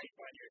sort of stripe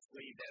on your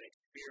sleeve, that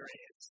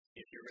experience,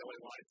 if you really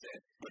wanted to.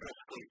 But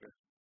that's clear.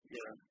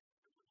 Yeah.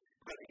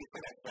 But if you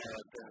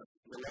have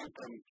the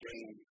long-term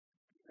gain,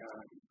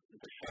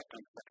 the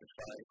short-term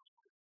sacrifice,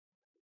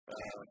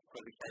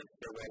 because if I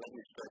say, well, let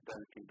me start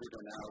down, can do the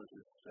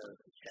analysis,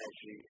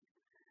 strategy,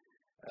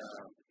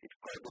 it's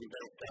quite been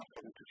very tough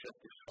for me to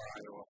justify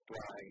or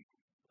apply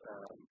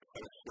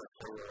for a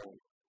CFO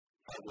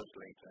 5 years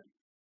later.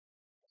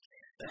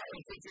 That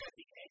was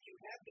interesting, and you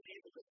have been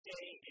able to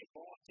stay in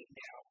Boston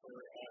now for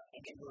a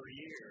number of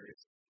years.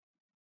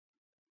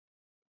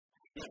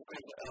 Yeah,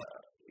 because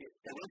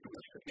the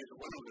entrepreneurship is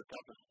one of the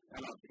toughest,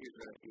 is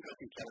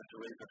investing challenge to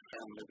raise a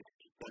family with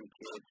 10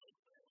 kids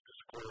to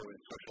school and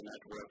social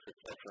networks,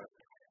 etc.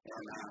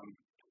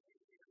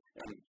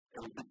 And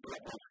it's a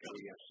black one's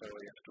career, so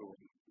you have to,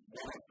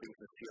 one of the things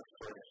the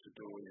CFO has to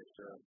do is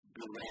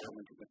be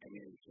relevant to the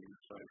community.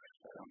 So if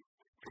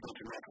you go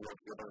to network,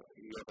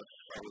 you have a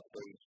solid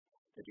base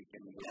that you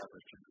can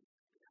leverage.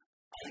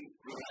 I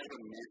rely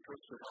on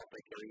mentors to help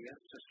my career,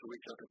 just to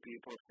reach out to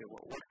people, say,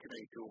 well, what can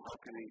I do? How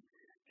can I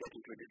get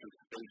into a different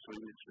space or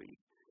industry?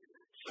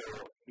 So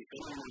if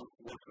anyone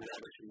wants to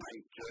leverage my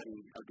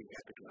journey, I'll be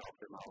happy to help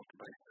them out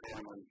by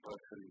staying on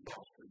person in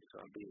Boston. So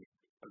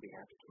I'll be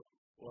happy to.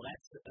 Well,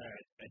 that's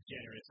a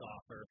generous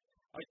offer.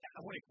 I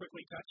want to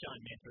quickly touch on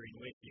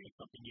mentoring with you,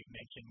 something you've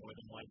mentioned more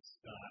than once,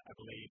 I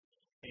believe.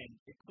 And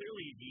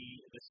clearly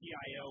the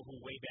CIO who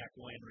way back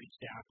when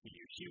reached out to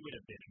you, she would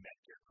have been a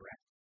mentor,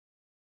 correct?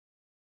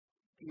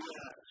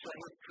 Yeah, so I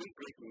had 3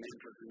 great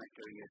mentors in my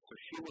career. So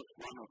she was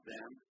one of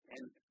them.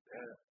 And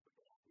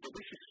the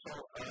way she saw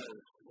us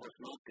was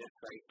not as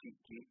IT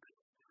geeks.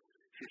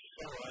 She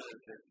saw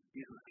us as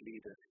business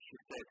leaders. She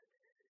said,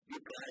 you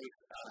guys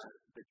are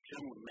the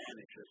general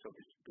managers of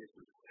this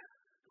business.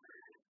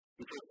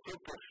 It was so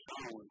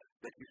profound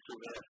that we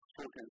still have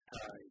suit and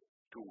tie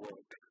to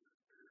work.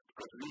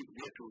 Because we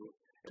get to,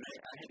 and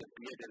I had a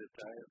beard at the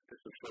time,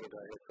 just to show that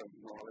I had some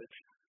knowledge.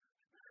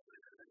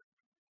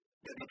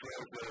 That it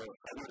was,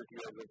 I know that you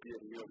have a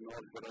beard and you have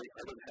knowledge, but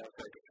I don't have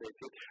time to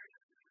fake it.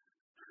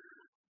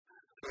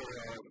 So,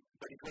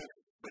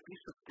 but we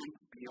should think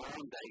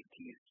beyond the IT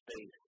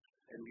space,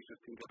 and we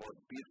should think about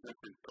business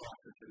and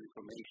process and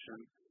information.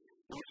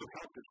 We should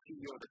help the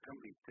CEO of the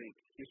company think.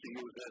 He used to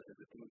use us as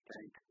a think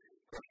tank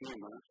for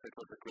humans. That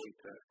was a great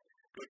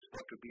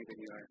spot to be in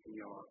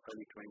your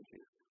early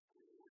 20s.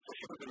 So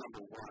she was the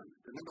number 1.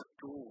 The number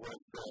 2 was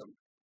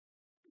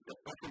the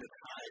person that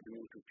hired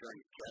me to join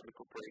Cabot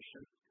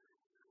Corporation.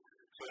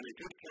 So when I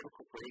joined Cabot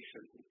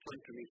Corporation, he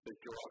came to me and said,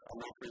 Joe,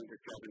 I'm offering the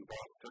job in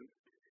Boston.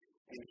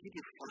 And he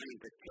defined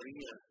the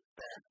career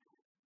path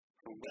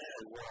from where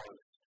I was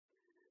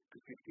to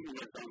 15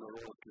 years down the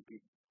road to be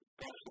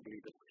possibly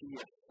the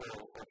CFO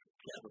of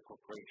Cabot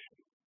Corporation.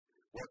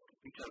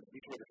 Which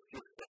were the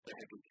skills that I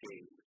had to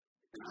gain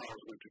and how I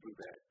was going to do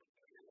that.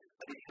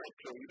 But he said,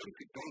 Joe,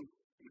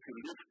 if you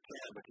leave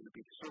Cabot, it will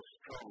be so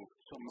strong,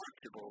 so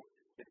marketable,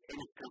 that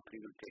any company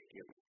will take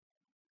you.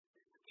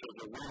 So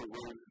the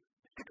win-win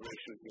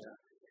situation here.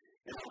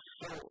 And I was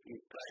so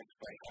impressed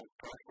by how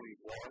powerful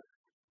it was,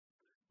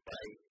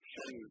 by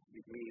sharing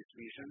with me his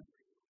vision,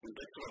 and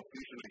that's our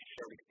vision I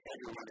share with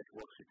everyone that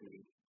works with me.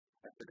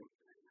 I said,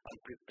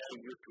 I'll prepare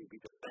you to be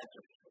the best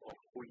of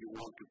who you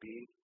want to be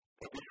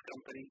for this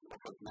company or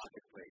for the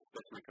marketplace.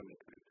 That's my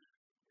commitment.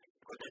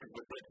 Because that is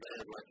the best I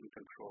have in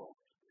control.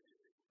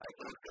 I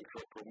cannot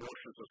control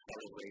promotions or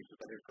salary raises,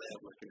 but there's I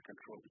have in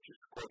control, which is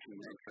coaching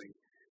and mentoring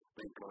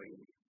the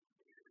employee.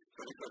 So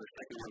this was the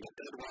second one. The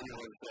third one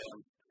was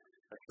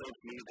a sales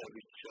leader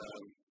which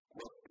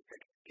worked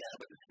at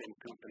Cabot, the same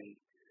company,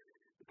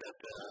 that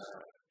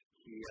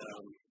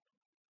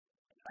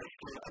I'm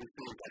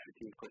still in touch with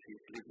him because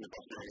he's living in the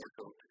Boston area,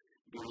 so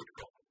we would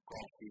go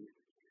coffee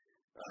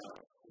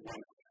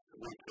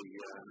once a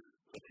year,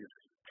 but he's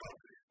trying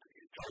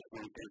to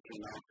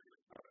maintain now.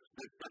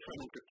 That's why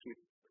I need to keep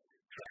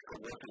track of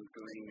what I'm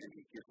doing, and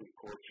he gives me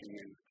coaching,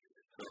 and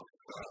so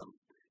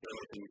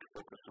everything to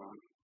focus on.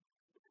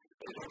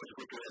 But it's always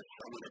good to have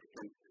someone that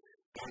can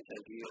bounce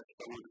ideas,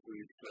 someone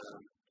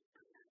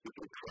who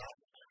can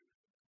trust,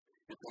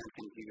 and one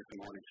can give you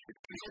some ownership.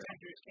 These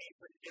vendors came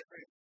from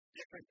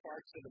different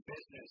parts of the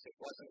business. It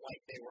wasn't like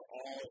they were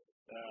all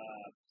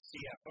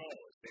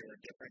CFOs. They were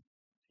different,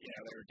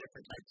 they were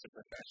different types of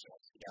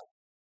professionals. Yeah.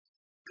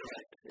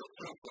 Correct.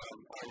 It's not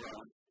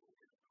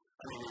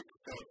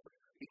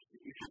if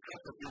you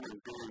trust a human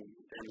being,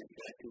 then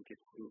I think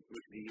it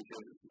would be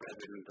easier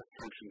rather than the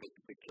function that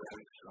they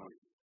carry on.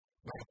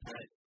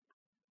 Right.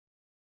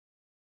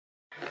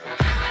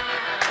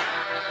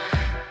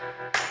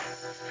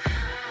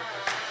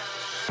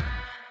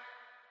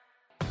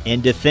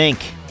 And to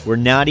think, we're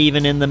not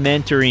even in the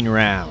mentoring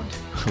round.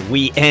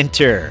 We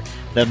enter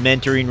the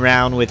mentoring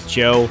round with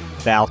Joe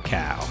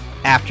Falcao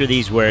after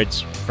these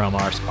words from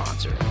our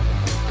sponsor.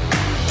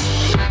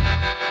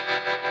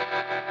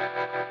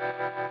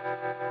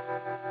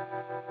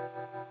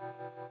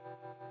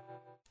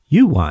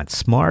 You want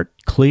smart,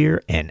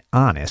 clear, and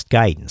honest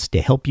guidance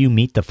to help you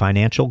meet the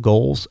financial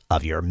goals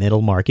of your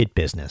middle market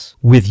business.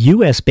 With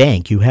U.S.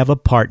 Bank, you have a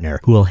partner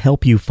who will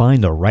help you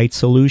find the right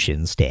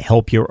solutions to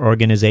help your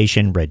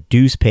organization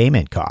reduce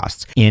payment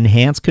costs,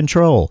 enhance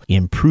control,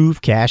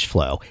 improve cash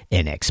flow,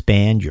 and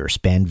expand your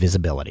spend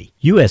visibility.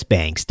 U.S.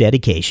 Bank's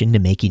dedication to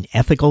making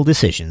ethical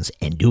decisions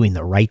and doing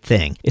the right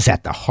thing is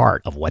at the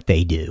heart of what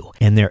they do,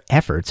 and their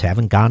efforts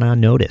haven't gone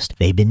unnoticed.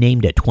 They've been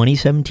named a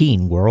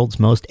 2017 World's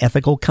Most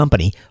Ethical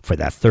Company for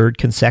the third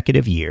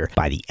consecutive year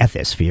by the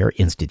Ethisphere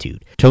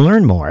Institute. To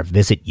learn more,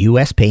 visit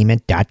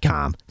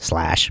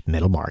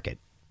uspayment.com/middlemarket.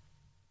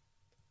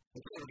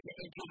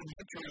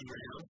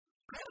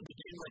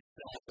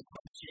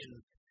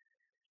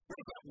 What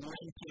about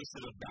one piece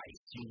of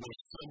advice you wish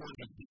someone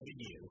had given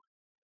you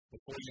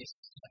before you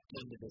stepped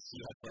into the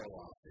CFO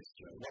office,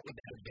 Joe? What would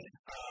that have been?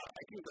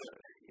 I think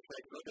if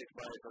I could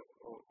advise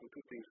on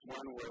two things.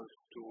 One was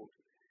to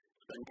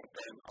spend more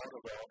time out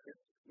of the office,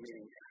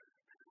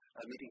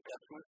 meeting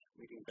customers,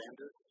 meeting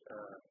vendors.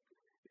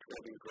 It would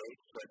have been great,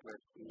 so I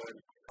could learn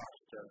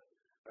faster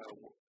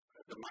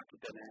the market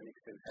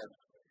dynamics and have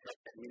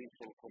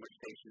meaningful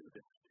conversations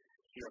with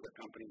few other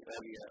companies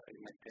earlier in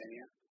my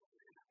tenure.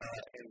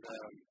 And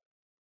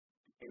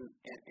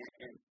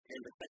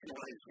the second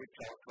one is reach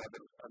out to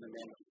other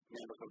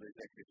members of the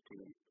executive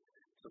team.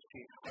 So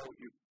see how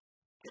you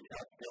can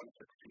help them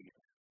succeed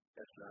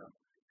as a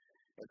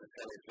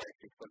fellow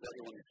executive, because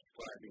everyone is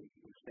striving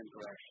in the same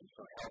direction,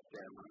 so help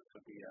them to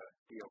be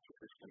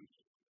systems.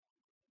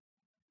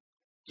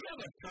 Do you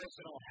have a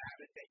personal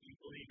habit that you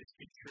believe has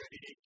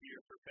contributed to your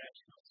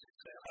professional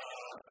success?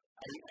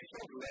 I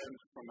sort of learned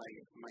from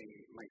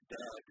my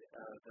dad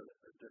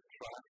the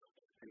trust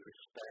and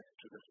respect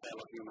to the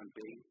fellow human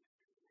being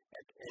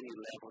at any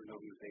level in the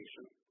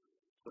organization.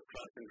 So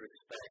trust and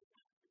respect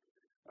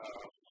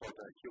for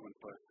the human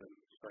person.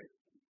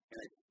 And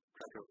I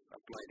try to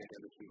apply that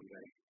every single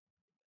day.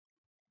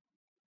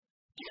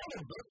 Do you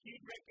have a book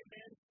you'd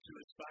recommend to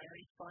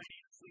aspiring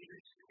finance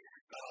leaders?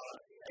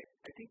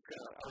 I think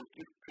I'll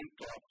give three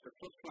thoughts. The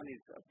first one is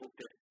a book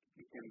that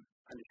you can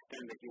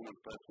understand the human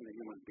person, the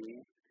human being.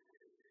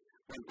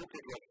 One book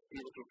that was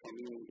pivotal for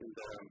me in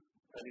the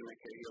early my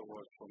career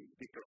was from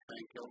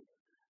Falcao,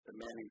 The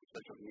Man in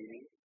Search of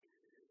Meaning.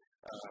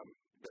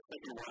 The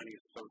second one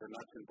is the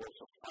nuts and bolts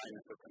of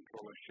finance or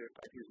controllership.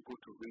 I think it's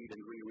good to read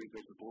and reread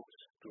those books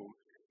to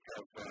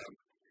have the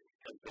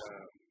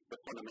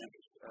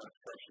fundamentals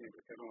fresh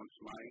into everyone's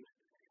mind.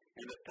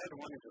 And the third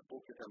one is a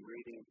book that I'm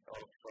reading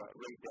of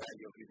Ray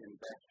Dalio, who's an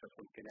investor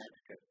from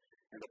Connecticut.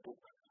 And the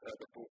book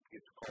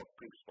is called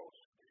Principles.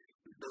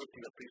 It's based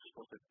on the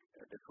principles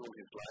that rule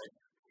his life.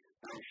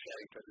 And I'll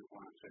share it to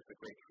everyone, so it's a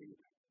great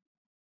read.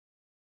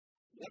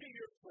 What are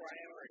your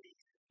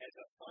priorities as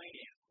a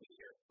finance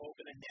leader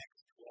over the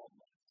next 12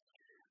 months?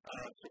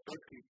 So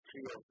basically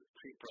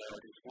three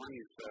priorities. One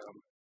is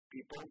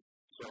people,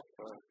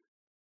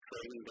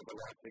 training,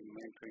 developing,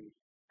 mentoring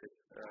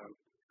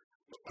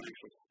the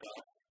financial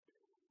staff.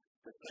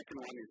 The second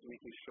one is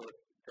making sure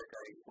that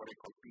what I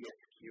call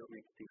PSQ,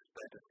 make things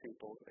better,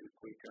 simple, and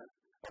quicker,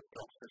 or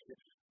processes,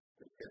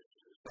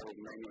 instead of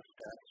manual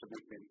steps to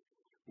make them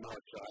more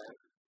agile.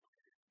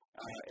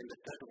 And the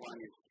third one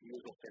is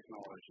use of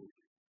technology.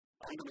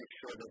 I want to make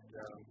sure that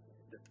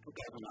the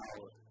 2,000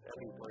 hours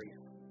every employee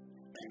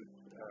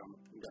spends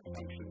in that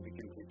function, we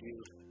can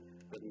reduce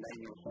the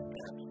manual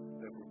steps,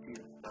 the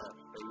routine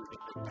steps, the use of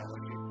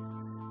technology,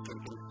 so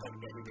we can start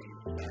getting the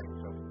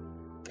insights of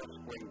what's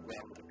going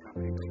well with the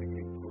company, where we can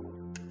improve,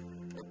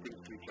 what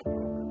things we can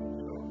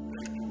improve. So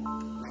thank you.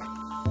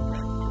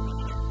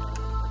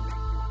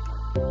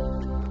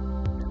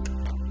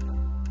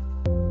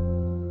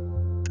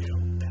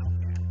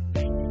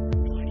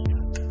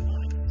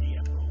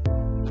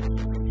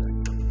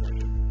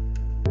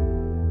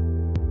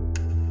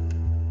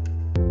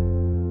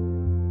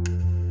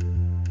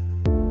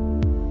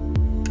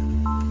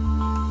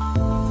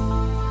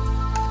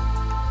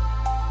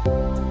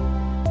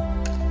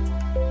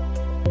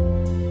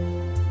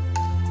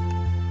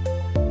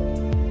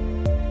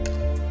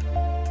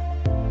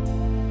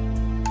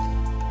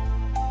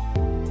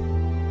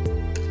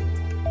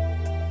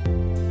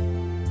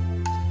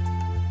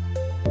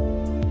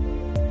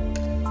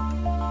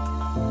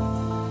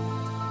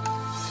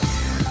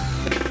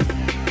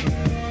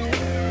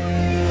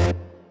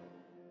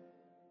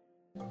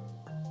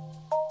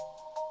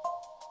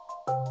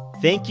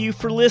 Thank you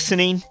for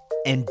listening.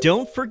 And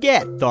don't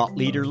forget, Thought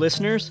Leader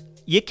listeners,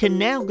 you can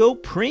now go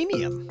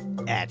premium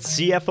at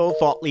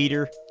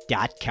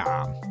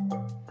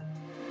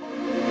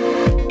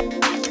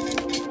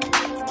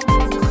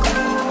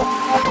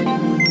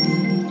CFOThoughtLeader.com.